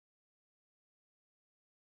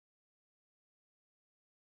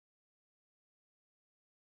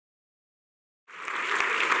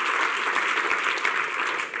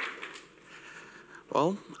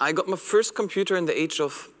Well, I got my first computer in the age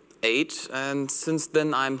of 8, and since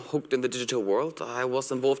then I'm hooked in the digital world. I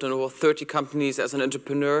was involved in over 30 companies as an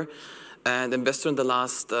entrepreneur and investor in the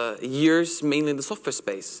last years, mainly in the software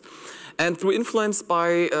space. And through influence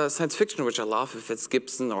by science fiction, which I love, if it's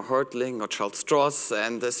Gibson or Hertling or Charles Stross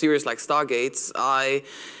and a series like Stargates, I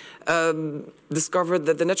discovered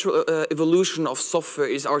that the natural evolution of software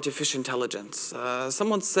is artificial intelligence.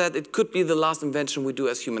 Someone said it could be the last invention we do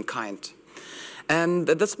as humankind. And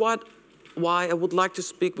that's why I would like to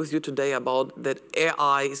speak with you today about that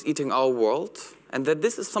AI is eating our world and that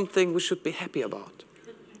this is something we should be happy about.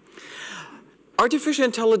 Artificial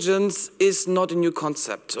intelligence is not a new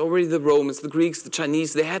concept. Already the Romans, the Greeks, the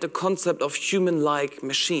Chinese, they had a concept of human-like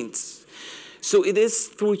machines. So it is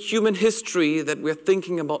through human history that we're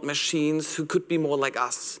thinking about machines who could be more like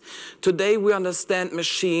us. Today we understand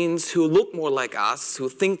machines who look more like us, who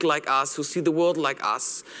think like us, who see the world like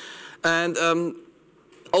us. And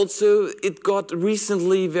also, it got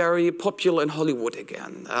recently very popular in Hollywood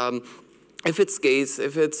again. If it's Gates,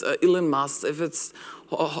 if it's Elon Musk, if it's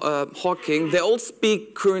Hawking, they all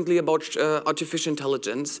speak currently about artificial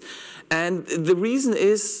intelligence. And the reason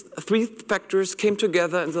is 3 factors came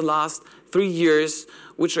together in the last 3 years,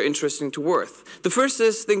 which are interesting to worth. The first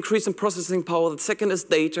is the increase in processing power, the second is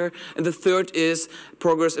data, and the third is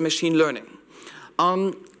progress in machine learning.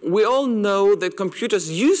 We all know that computers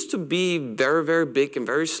used to be very, very big and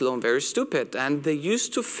very slow and very stupid, and they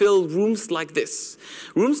used to fill rooms like this.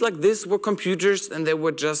 Rooms like this were computers, and they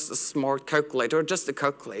were just a smart calculator, just a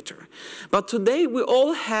calculator. But today, we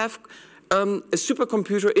all have a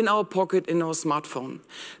supercomputer in our pocket, in our smartphone.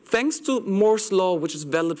 Thanks to Moore's law, which is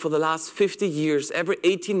valid for the last 50 years, every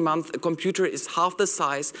 18 months, a computer is half the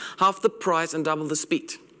size, half the price, and double the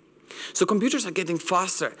speed. So computers are getting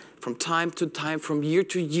faster from time to time, from year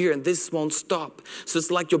to year, and this won't stop. So it's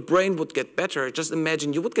like your brain would get better. Just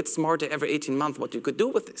imagine you would get smarter every 18 months, what you could do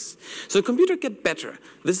with this. So the computer get better.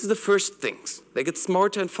 This is the first things. They get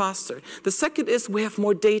smarter and faster. The second is we have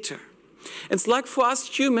more data. It's like for us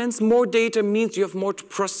humans, more data means you have more to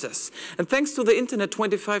process. And thanks to the internet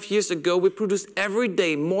 25 years ago, we produce every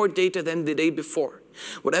day more data than the day before.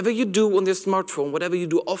 Whatever you do on your smartphone, whatever you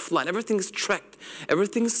do offline, everything is tracked,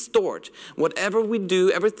 everything is stored. Whatever we do,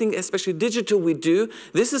 everything, especially digital we do,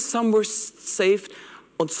 this is somewhere saved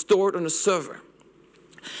and stored on a server.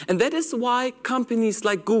 And that is why companies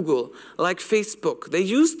like Google, like Facebook, they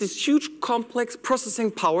use these huge complex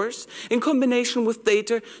processing powers in combination with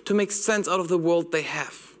data to make sense out of the world they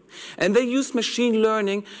have. And they use machine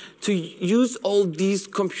learning to use all these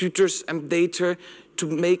computers and data to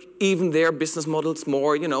make even their business models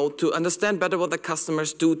more, to understand better what the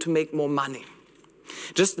customers do to make more money.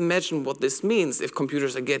 Just imagine what this means if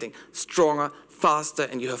computers are getting stronger, faster,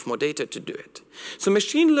 and you have more data to do it. So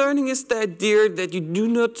machine learning is the idea that you do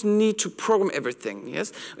not need to program everything.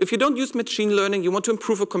 Yes? If you don't use machine learning, you want to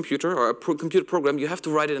improve a computer or a computer program, you have to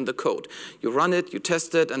write it in the code. You run it, you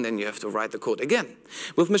test it, and then you have to write the code again.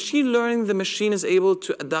 With machine learning, the machine is able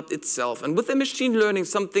to adapt itself. And with the machine learning,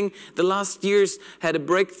 something the last years had a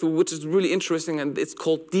breakthrough, which is really interesting, and it's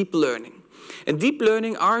called deep learning. And deep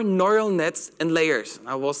learning are neural nets and layers.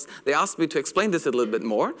 They asked me to explain this a little bit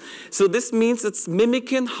more. So this means it's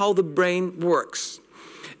mimicking how the brain works.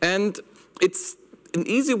 And it's, in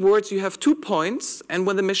easy words, you have 2 points, and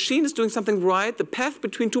when the machine is doing something right, the path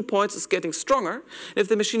between 2 points is getting stronger. And if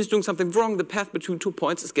the machine is doing something wrong, the path between 2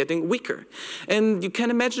 points is getting weaker. And you can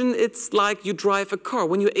imagine it's like you drive a car.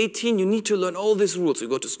 When you're 18, you need to learn all these rules. You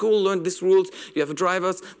go to school, learn these rules. You have a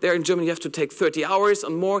driver's. There in Germany, you have to take 30 hours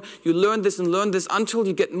and more. You learn this and learn this until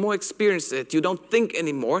you get more experience in it. You don't think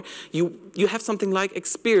anymore. You have something like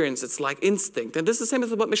experience. It's like instinct. And this is the same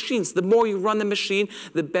as about machines. The more you run a machine,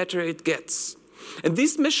 the better it gets. And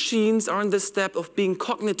these machines are in the step of being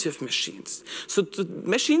cognitive machines. So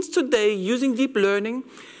machines today, using deep learning,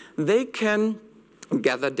 they can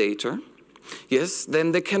gather data. Yes,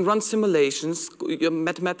 then they can run simulations,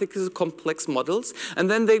 mathematically complex models, and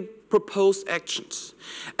then they propose actions.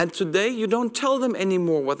 And today, you don't tell them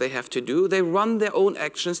anymore what they have to do. They run their own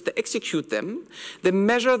actions, they execute them, they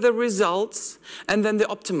measure the results, and then they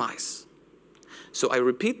optimize. So I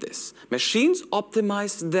repeat this. Machines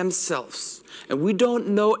optimize themselves, and we don't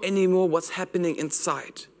know anymore what's happening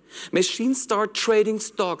inside. Machines start trading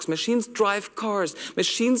stocks, machines drive cars,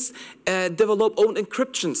 machines develop own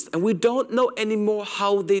encryptions, and we don't know anymore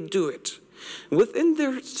how they do it. Within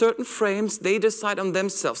their certain frames, they decide on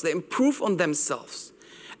themselves, they improve on themselves.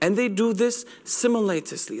 And they do this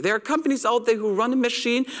simultaneously. There are companies out there who run a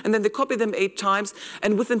machine and then they copy them 8 times,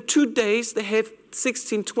 and within 2 days they have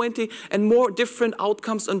 16, 20, and more different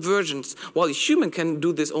outcomes and versions. While a human can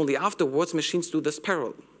do this only afterwards, machines do this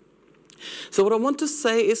parallel. So what I want to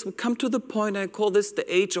say is we come to the point, and I call this the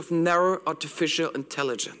age of narrow artificial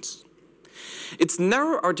intelligence. It's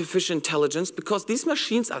narrow artificial intelligence because these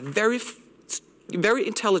machines are very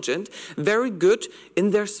intelligent, very good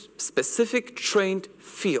in their specific trained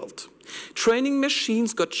field. Training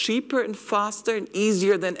machines got cheaper and faster and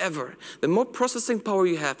easier than ever. The more processing power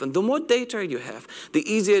you have and the more data you have, the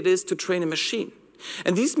easier it is to train a machine.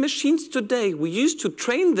 And these machines today, we used to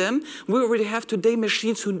train them, we already have today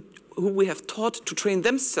machines who we have taught to train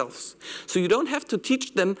themselves. So you don't have to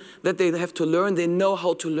teach them that they have to learn, they know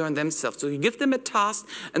how to learn themselves. So you give them a task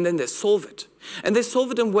and then they solve it. And they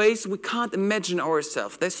solve it in ways we can't imagine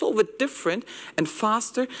ourselves. They solve it different and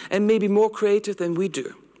faster and maybe more creative than we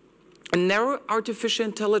do. And narrow artificial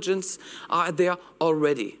intelligence are there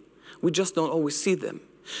already. We just don't always see them.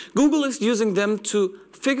 Google is using them to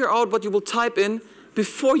figure out what you will type in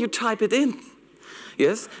before you type it in.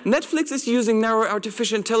 Yes? Netflix is using narrow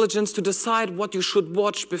artificial intelligence to decide what you should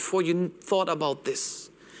watch before you thought about this.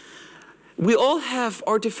 We all have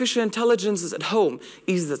artificial intelligences at home.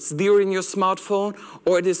 Either it's there in your smartphone,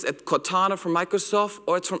 or it is at Cortana from Microsoft,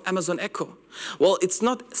 or it's from Amazon Echo. Well, it's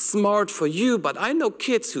not smart for you, but I know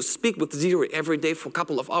kids who speak with Siri every day for a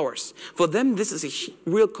couple of hours. For them, this is a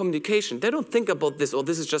real communication. They don't think about this, or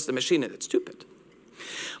this is just a machine and it's stupid.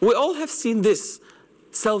 We all have seen this.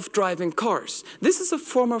 Self-driving cars. This is a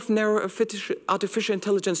form of narrow artificial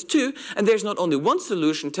intelligence too, and there's not only one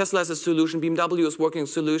solution. Tesla is a solution, BMW is working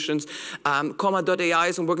solutions, Comma.ai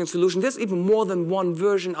is a working solution. There's even more than one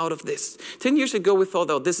version out of this. 10 years ago we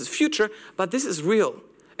thought, oh, this is future, but this is real,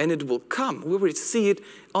 and it will come. We will see it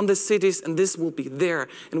on the cities, and this will be there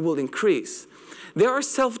and will increase. There are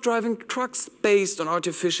self-driving trucks based on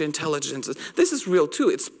artificial intelligence. This is real too.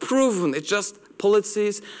 It's proven. It's just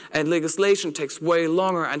policies and legislation takes way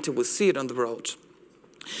longer until we see it on the road.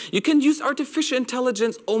 You can use artificial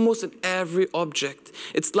intelligence almost in every object.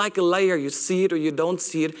 It's like a layer. You see it or you don't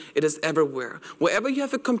see it. It is everywhere. Wherever you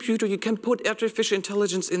have a computer, you can put artificial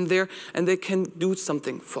intelligence in there and they can do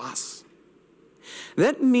something for us.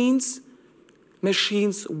 That means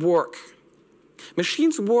machines work.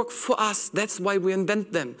 Machines work for us. That's why we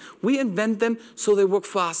invent them. We invent them so they work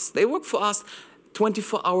for us. They work for us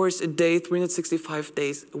 24 hours a day, 365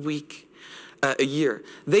 days a week, a year.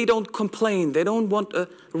 They don't complain. They don't want a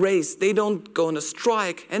raise. They don't go on a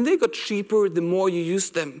strike. And they get cheaper the more you use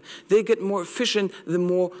them. They get more efficient the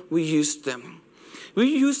more we use them. We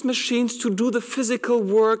use machines to do the physical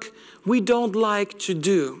work we don't like to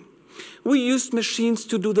do. We use machines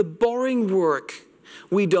to do the boring work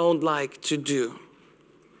we don't like to do.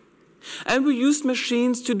 And we use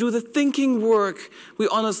machines to do the thinking work we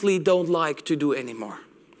honestly don't like to do anymore.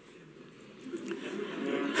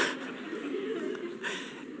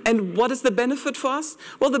 And what is the benefit for us?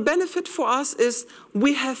 Well, the benefit for us is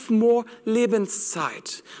we have more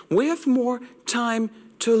Lebenszeit. We have more time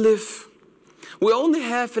to live. We only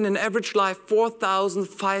have in an average life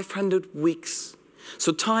 4,500 weeks.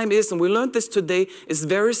 So time is, and we learned this today, is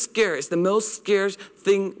very scarce. It's the most scarce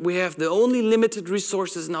thing we have, the only limited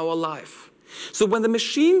resources in our life. So when the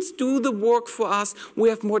machines do the work for us, we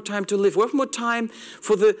have more time to live. We have more time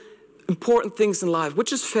for the important things in life,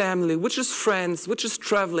 which is family, which is friends, which is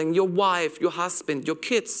traveling, your wife, your husband, your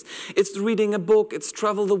kids. It's reading a book, it's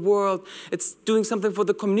travel the world, it's doing something for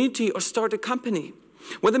the community or start a company.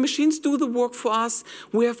 When the machines do the work for us,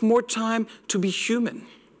 we have more time to be human.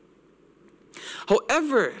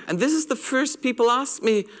 However, and this is the first people ask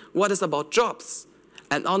me, what is about jobs?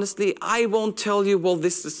 And honestly, I won't tell you, well,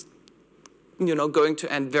 this is, going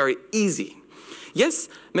to end very easy. Yes,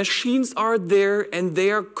 machines are there and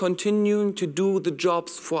they are continuing to do the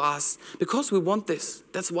jobs for us because we want this.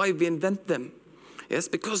 That's why we invent them. Yes,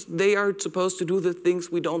 because they are supposed to do the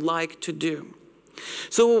things we don't like to do.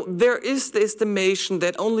 So there is the estimation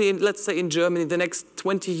that only in, let's say in Germany, the next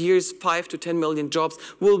 20 years, 5 to 10 million jobs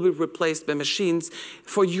will be replaced by machines.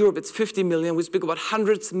 For Europe, it's 50 million. We speak about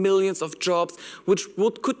hundreds of millions of jobs which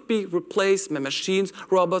could be replaced by machines,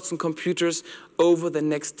 robots, and computers over the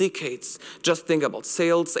next decades. Just think about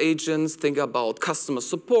sales agents, think about customer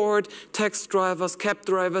support, taxi drivers, cab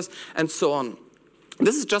drivers, and so on.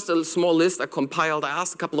 This is just a small list I compiled. I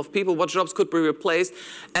asked a couple of people what jobs could be replaced,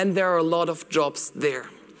 and there are a lot of jobs there.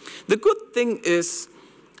 The good thing is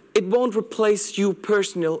it won't replace you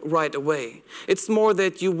personally right away. It's more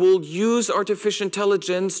that you will use artificial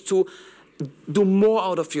intelligence to do more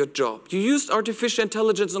out of your job. You use artificial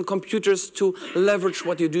intelligence on computers to leverage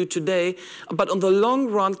what you do today, but on the long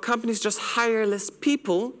run, companies just hire less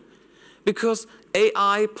people because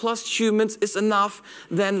AI plus humans is enough,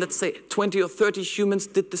 then let's say 20 or 30 humans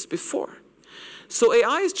did this before. So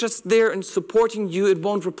AI is just there and supporting you. It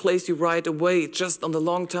won't replace you right away. Just on the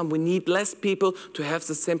long term, we need less people to have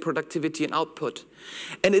the same productivity and output.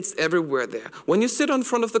 And it's everywhere there. When you sit in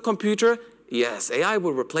front of the computer, yes, AI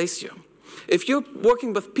will replace you. If you're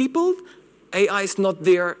working with people, AI is not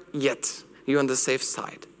there yet. You're on the safe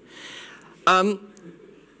side.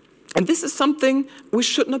 And this is something we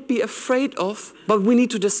should not be afraid of, but we need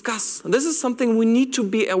to discuss. This is something we need to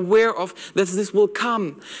be aware of, that this will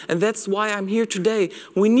come. And that's why I'm here today.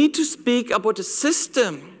 We need to speak about a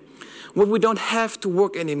system where we don't have to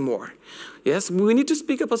work anymore. Yes, we need to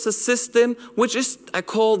speak about a system which is, I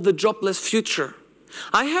call, the jobless future.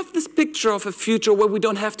 I have this picture of a future where we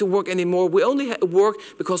don't have to work anymore. We only work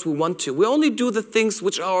because we want to. We only do the things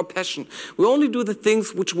which are our passion. We only do the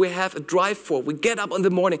things which we have a drive for. We get up in the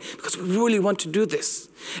morning because we really want to do this.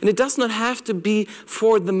 And it does not have to be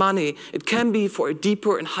for the money. It can be for a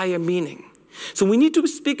deeper and higher meaning. So we need to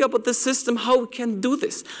speak about the system, how we can do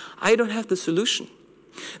this. I don't have the solution.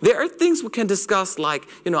 There are things we can discuss like,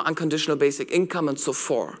 unconditional basic income and so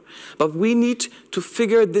forth. But we need to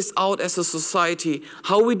figure this out as a society,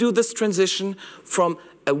 how we do this transition from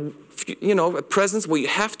a presence where you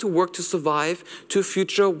have to work to survive to a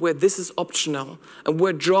future where this is optional and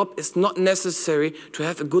where job is not necessary to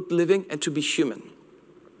have a good living and to be human.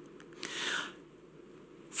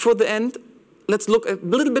 For the end, let's look a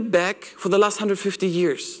little bit back for the last 150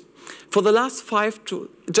 years. For the last 5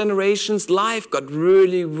 generations, life got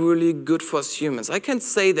really, really good for us humans. I can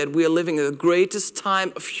say that we are living in the greatest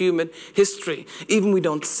time of human history, even we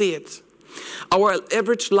don't see it. Our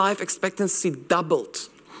average life expectancy doubled.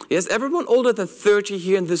 Yes, everyone older than 30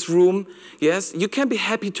 here in this room, yes, you can be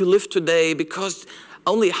happy to live today because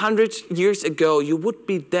only 100 years ago you would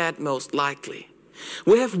be dead most likely.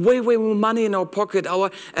 We have way, way more money in our pocket.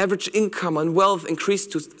 Our average income and wealth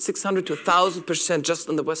increased to 600 to 1,000% just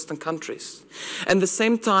in the Western countries. And at the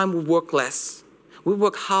same time, we work less. We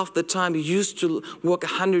work half the time we used to work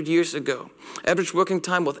 100 years ago. Average working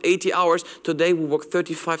time was 80 hours. Today, we work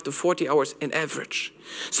 35 to 40 hours in average.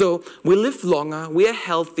 So we live longer, we are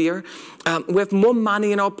healthier, we have more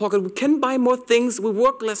money in our pocket, we can buy more things, we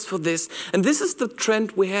work less for this. And this is the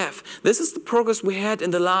trend we have. This is the progress we had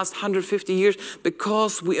in the last 150 years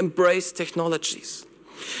because we embrace technologies.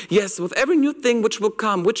 Yes, with every new thing which will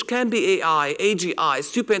come, which can be AI, AGI,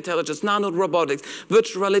 superintelligence, nanorobotics,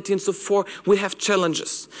 virtual reality and so forth, we have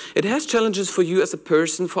challenges. It has challenges for you as a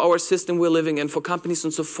person, for our system we're living in, for companies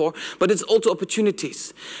and so forth, but it's also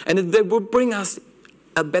opportunities. And they will bring us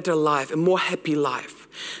a better life, a more happy life.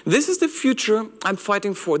 This is the future I'm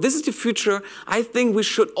fighting for. This is the future I think we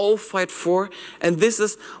should all fight for, and this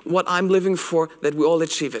is what I'm living for, that we all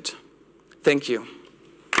achieve it. Thank you.